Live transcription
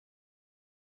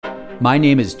My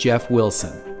name is Jeff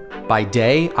Wilson. By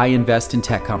day, I invest in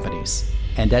tech companies,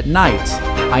 and at night,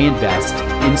 I invest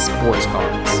in sports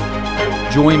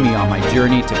cards. Join me on my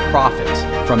journey to profit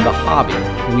from the hobby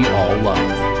we all love.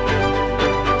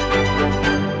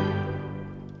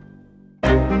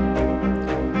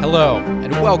 Hello,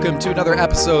 and welcome to another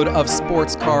episode of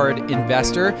Sports Card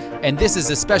Investor. And this is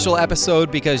a special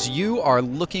episode because you are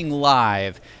looking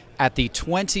live at the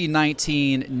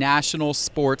 2019 National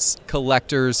Sports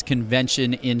Collectors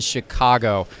Convention in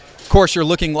Chicago. Of course, you're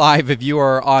looking live if you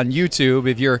are on YouTube.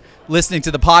 If you're listening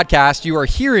to the podcast, you are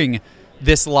hearing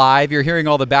this live. You're hearing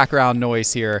all the background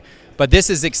noise here. But this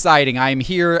is exciting. I am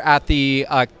here at the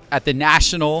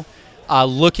National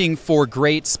looking for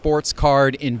great sports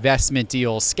card investment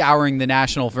deals, scouring the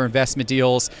National for investment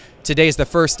deals. Today's the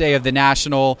first day of the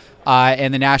National,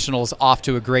 and the National's off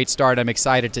to a great start. I'm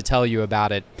excited to tell you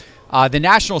about it. The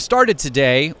National started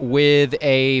today with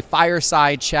a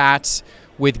fireside chat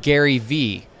with Gary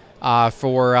Vee.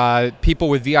 For people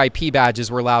with VIP badges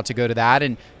were allowed to go to that.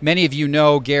 And many of you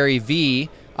know Gary Vee,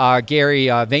 Gary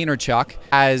Vaynerchuk,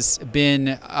 has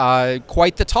been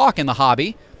quite the talk in the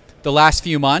hobby the last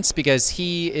few months because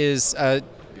he is a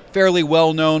fairly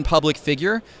well-known public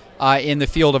figure in the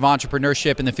field of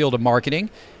entrepreneurship, in the field of marketing.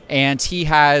 And he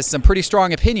has some pretty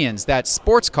strong opinions that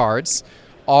sports cards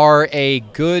are a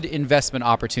good investment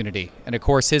opportunity. And of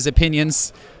course, his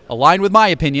opinions align with my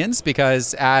opinions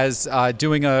because as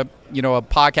doing a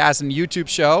podcast and YouTube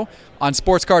show on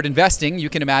sports card investing, you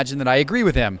can imagine that I agree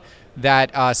with him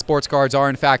that sports cards are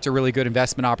in fact a really good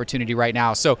investment opportunity right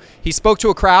now. So he spoke to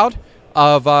a crowd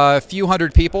of a few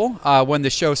hundred people when the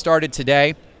show started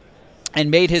today and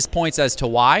made his points as to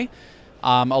why.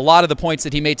 A lot of the points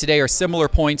that he made today are similar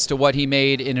points to what he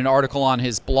made in an article on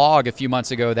his blog a few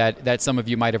months ago that some of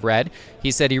you might have read.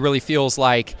 He said he really feels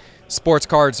like sports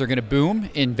cards are going to boom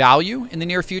in value in the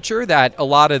near future, that a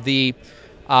lot of the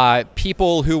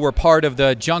people who were part of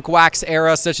the junk wax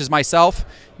era, such as myself,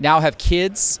 now have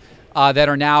kids that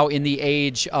are now in the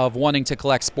age of wanting to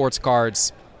collect sports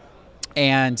cards.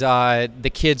 And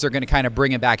the kids are going to kind of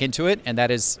bring him back into it, and that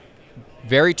is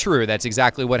very true. That's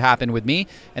exactly what happened with me,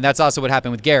 and that's also what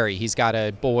happened with Gary. He's got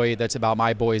a boy that's about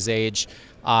my boy's age,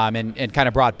 and kind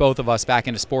of brought both of us back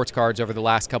into sports cards over the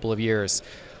last couple of years.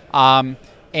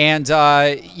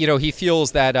 He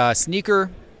feels that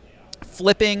sneaker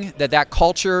flipping, that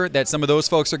culture, that some of those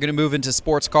folks are going to move into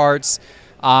sports cards,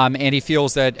 and he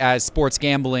feels that as sports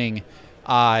gambling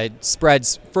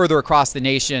spreads further across the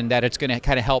nation, that it's going to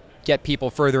kind of help get people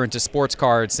further into sports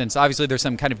cards, since obviously there's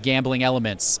some kind of gambling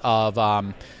elements of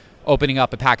opening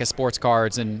up a pack of sports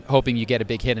cards and hoping you get a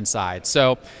big hit inside.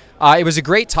 So it was a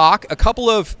great talk. A couple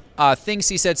of things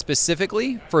he said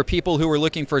specifically for people who are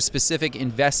looking for specific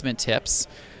investment tips.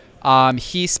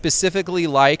 He specifically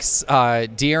likes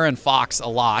De'Aaron Fox a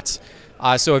lot.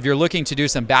 So if you're looking to do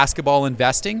some basketball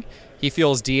investing, he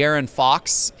feels De'Aaron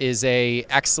Fox is a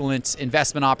excellent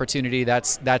investment opportunity.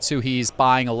 That's who he's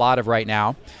buying a lot of right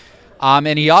now.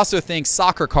 And he also thinks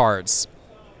soccer cards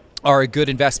are a good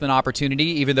investment opportunity,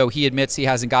 even though he admits he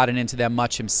hasn't gotten into them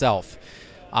much himself.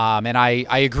 And I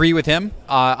agree with him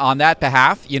on that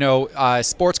behalf.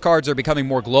 Sports cards are becoming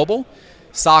more global.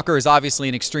 Soccer is obviously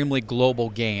an extremely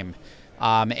global game.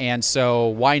 And so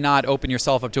why not open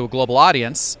yourself up to a global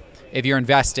audience if you're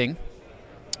investing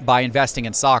by investing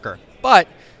in soccer? But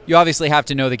you obviously have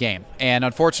to know the game. And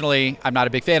unfortunately, I'm not a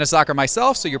big fan of soccer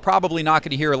myself, so you're probably not going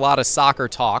to hear a lot of soccer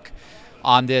talk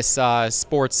on this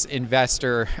sports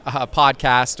investor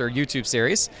podcast or YouTube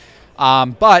series.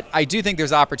 But I do think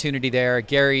there's opportunity there.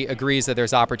 Gary agrees that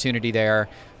there's opportunity there.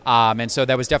 And so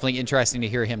that was definitely interesting to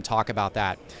hear him talk about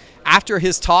that. After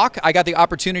his talk, I got the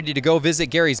opportunity to go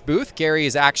visit Gary's booth. Gary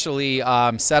is actually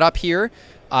set up here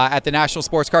at the National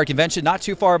Sports Card Convention, not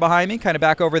too far behind me, kind of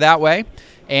back over that way.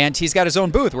 And he's got his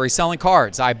own booth where he's selling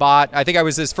cards. I think I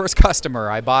was his first customer.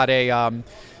 I bought a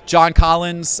John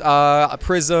Collins a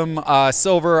Prism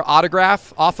silver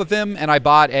autograph off of him, and I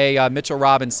bought a Mitchell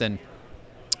Robinson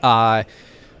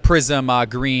Prism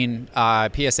green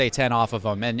PSA 10 off of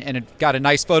him, and it got a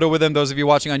nice photo with him. Those of you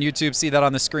watching on YouTube see that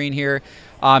on the screen here.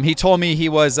 He told me he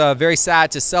was very sad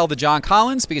to sell the John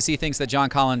Collins because he thinks that John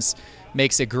Collins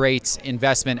makes a great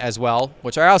investment as well,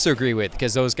 which I also agree with,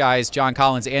 because those guys, John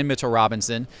Collins and Mitchell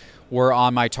Robinson, were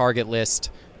on my target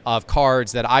list of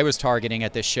cards that I was targeting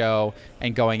at this show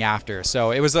and going after.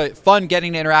 So it was fun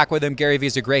getting to interact with him. Gary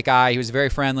Vee's a great guy. He was very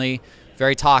friendly,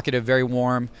 very talkative, very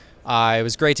warm. It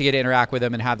was great to get to interact with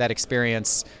him and have that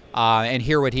experience and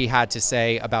hear what he had to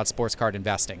say about sports card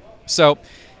investing. So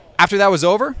After that was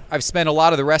over, I've spent a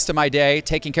lot of the rest of my day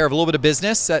taking care of a little bit of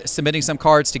business, submitting some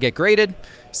cards to get graded,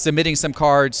 submitting some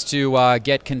cards to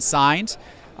get consigned,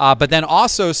 but then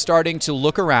also starting to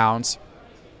look around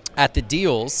at the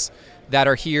deals that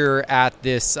are here at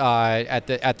this at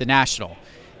the National.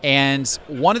 And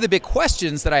one of the big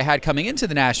questions that I had coming into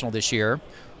the National this year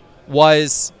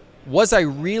was I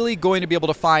really going to be able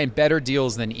to find better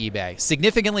deals than eBay?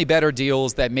 Significantly better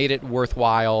deals that made it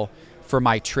worthwhile for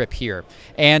my trip here.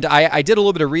 And I did a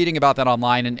little bit of reading about that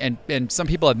online, and some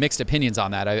people have mixed opinions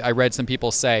on that. I read some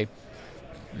people say,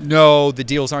 no, the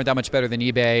deals aren't that much better than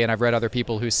eBay, and I've read other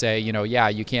people who say, yeah,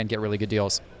 you can get really good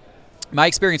deals. My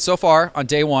experience so far on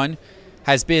day one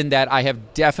has been that I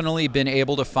have definitely been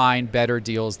able to find better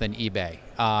deals than eBay.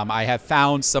 I have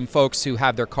found some folks who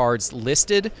have their cards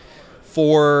listed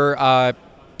for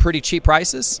pretty cheap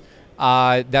prices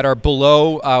that are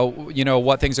below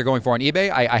what things are going for on eBay.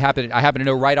 I happen to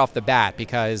know right off the bat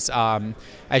because,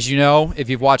 as you know, if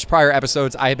you've watched prior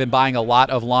episodes, I have been buying a lot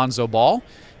of Lonzo Ball,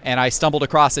 and I stumbled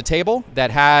across a table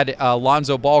that had a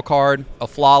Lonzo Ball card, a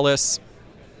flawless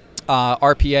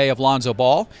RPA of Lonzo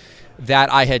Ball,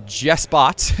 that I had just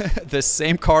bought the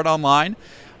same card online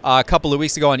a couple of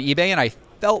weeks ago on eBay, and I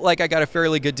felt like I got a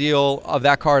fairly good deal of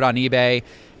that card on eBay,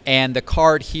 and the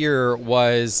card here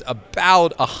was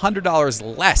about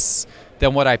 $100 less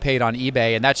than what I paid on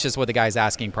eBay, and that's just what the guy's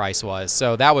asking price was.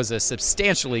 So that was a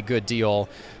substantially good deal,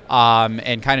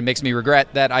 and kind of makes me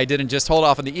regret that I didn't just hold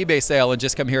off on the eBay sale and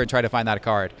just come here and try to find that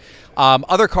card.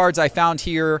 Other cards I found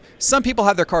here, some people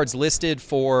have their cards listed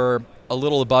for a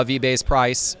little above eBay's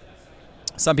price.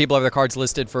 Some people have their cards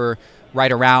listed for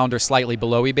right around or slightly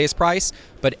below eBay's price,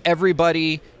 but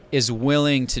everybody is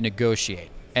willing to negotiate.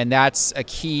 And that's a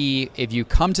key. If you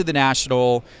come to the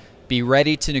National, be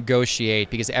ready to negotiate,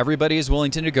 because everybody is willing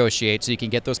to negotiate so you can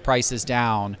get those prices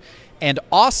down. And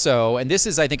also, and this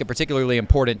is, I think, a particularly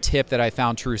important tip that I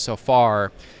found true so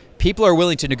far, people are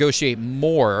willing to negotiate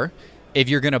more if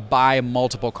you're going to buy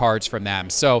multiple cards from them.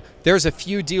 So there's a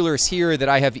few dealers here that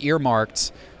I have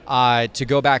earmarked to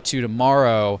go back to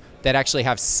tomorrow that actually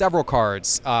have several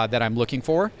cards that I'm looking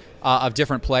for of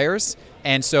different players.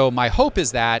 And so my hope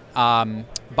is that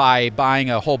by buying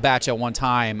a whole batch at one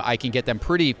time, I can get them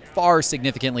pretty far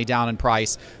significantly down in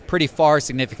price, pretty far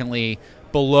significantly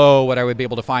below what I would be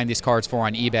able to find these cards for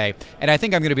on eBay. And I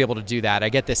think I'm going to be able to do that. I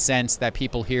get the sense that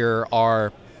people here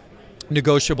are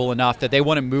negotiable enough that they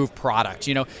want to move product.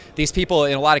 These people,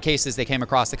 in a lot of cases, they came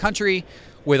across the country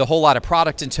with a whole lot of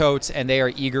product in totes, and they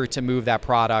are eager to move that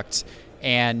product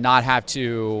and not have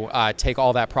to take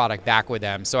all that product back with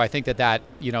them. So I think that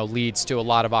leads to a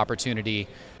lot of opportunity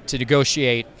to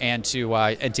negotiate and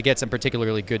to get some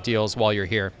particularly good deals while you're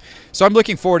here. So I'm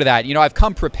looking forward to that. I've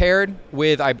come prepared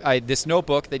with this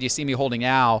notebook that you see me holding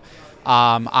now.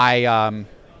 I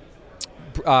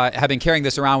have been carrying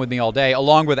this around with me all day,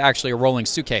 along with actually a rolling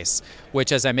suitcase,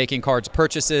 which as I'm making cards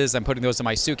purchases, I'm putting those in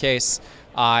my suitcase.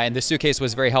 And the suitcase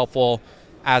was very helpful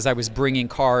as I was bringing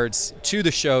cards to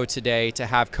the show today to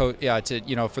have for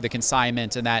the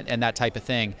consignment and that type of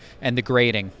thing and the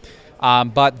grading.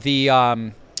 But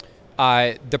the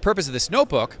purpose of this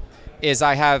notebook is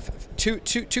I have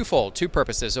two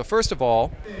purposes. So first of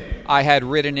all, I had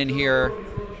written in here.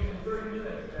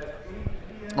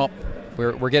 Well,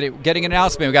 we're getting an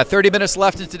announcement. We've got 30 minutes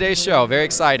left in today's show. Very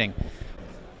exciting.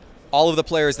 All of the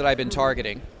players that I've been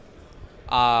targeting,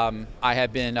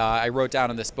 I wrote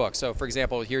down in this book. So, for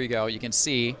example, here you go. You can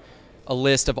see a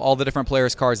list of all the different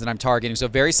players' cards that I'm targeting. So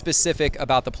very specific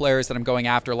about the players that I'm going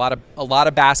after. A lot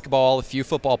of basketball, a few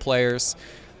football players,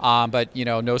 but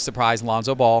no surprise,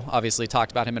 Lonzo Ball. Obviously,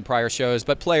 talked about him in prior shows.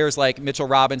 But players like Mitchell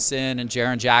Robinson and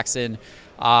Jaren Jackson,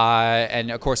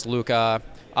 and of course Luka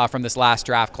from this last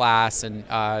draft class, and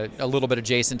a little bit of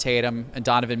Jason Tatum and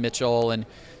Donovan Mitchell and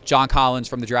John Collins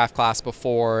from the draft class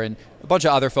before, and a bunch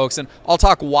of other folks. And I'll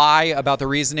talk why about the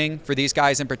reasoning for these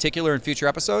guys in particular in future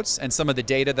episodes and some of the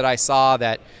data that I saw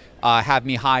that have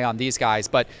me high on these guys.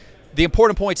 But the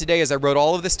important point today is I wrote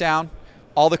all of this down,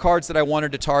 all the cards that I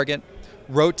wanted to target,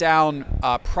 wrote down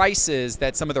prices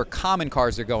that some of their common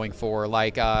cards are going for,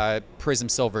 like Prism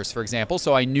Silvers, for example.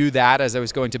 So I knew that as I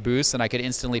was going to Boost, and I could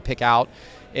instantly pick out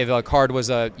if a card was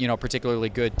a particularly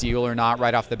good deal or not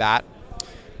right off the bat.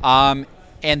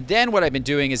 And then what I've been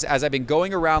doing is, as I've been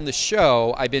going around the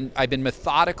show, I've been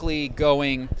methodically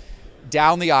going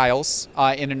down the aisles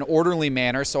in an orderly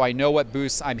manner, so I know what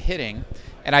booths I'm hitting.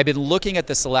 And I've been looking at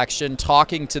the selection,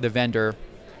 talking to the vendor,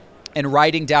 and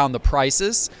writing down the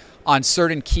prices on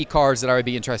certain key cards that I would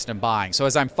be interested in buying. So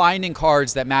as I'm finding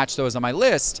cards that match those on my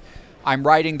list, I'm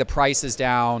writing the prices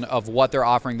down of what they're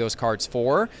offering those cards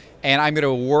for, and I'm going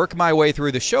to work my way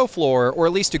through the show floor, or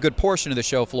at least a good portion of the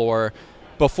show floor,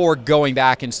 before going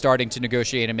back and starting to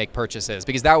negotiate and make purchases,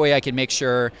 because that way I can make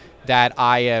sure that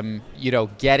I am,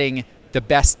 getting the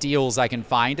best deals I can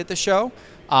find at the show.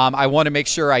 I want to make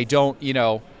sure I don't,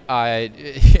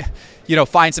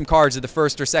 find some cards at the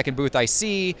first or second booth I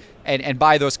see and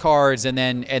buy those cards, and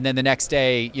then the next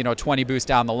day, 20 booths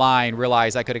down the line,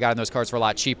 realize I could have gotten those cards for a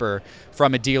lot cheaper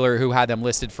from a dealer who had them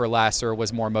listed for less or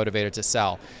was more motivated to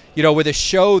sell. With a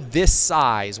show this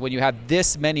size, when you have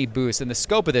this many booths, and the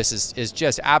scope of this is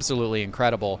just absolutely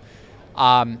incredible,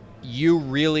 you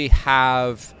really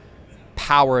have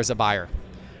power as a buyer.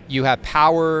 You have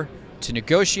power to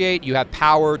negotiate, you have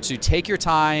power to take your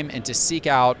time and to seek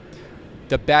out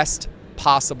the best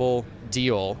possible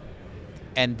deal,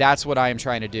 and that's what I am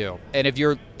trying to do. And if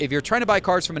you're trying to buy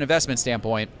cards from an investment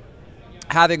standpoint,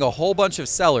 having a whole bunch of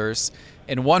sellers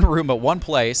in one room at one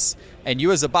place, and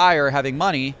you as a buyer having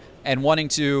money and wanting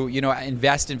to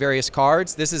invest in various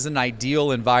cards, this is an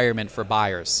ideal environment for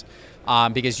buyers,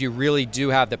 because you really do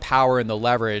have the power and the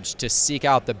leverage to seek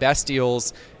out the best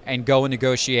deals and go and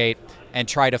negotiate and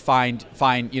try to find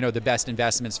the best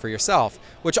investments for yourself,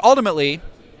 which ultimately,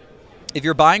 if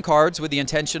you're buying cards with the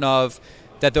intention of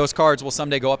that those cards will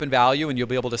someday go up in value and you'll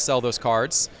be able to sell those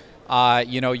cards,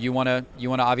 you want to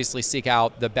obviously seek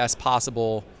out the best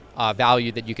possible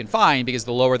value that you can find, because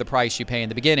the lower the price you pay in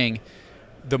the beginning,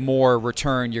 the more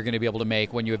return you're going to be able to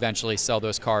make when you eventually sell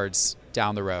those cards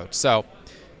down the road. So,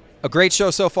 a great show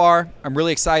so far. I'm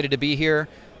really excited to be here.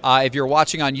 If you're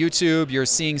watching on YouTube, you're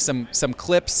seeing some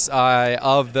clips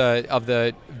of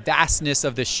the vastness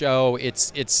of the show.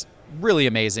 It's really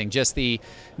amazing.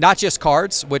 Not just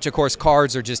cards, which of course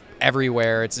cards are just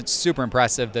everywhere. It's super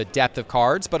impressive, the depth of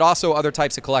cards, but also other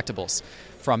types of collectibles,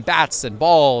 from bats and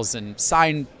balls and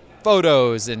signed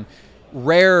photos and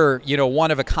rare,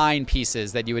 one-of-a-kind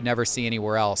pieces that you would never see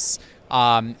anywhere else.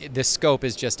 The scope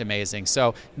is just amazing.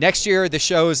 So next year, the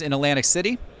show's in Atlantic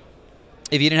City.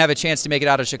 If you didn't have a chance to make it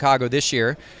out of Chicago this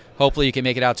year, hopefully you can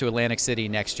make it out to Atlantic City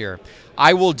next year.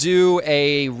 I will do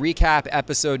a recap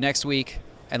episode next week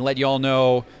and let you all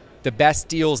know the best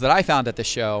deals that I found at the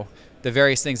show, the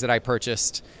various things that I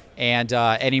purchased, and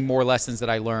any more lessons that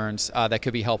I learned that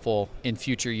could be helpful in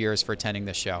future years for attending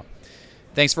this show.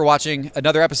 Thanks for watching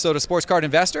another episode of Sports Card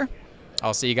Investor.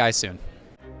 I'll see you guys soon.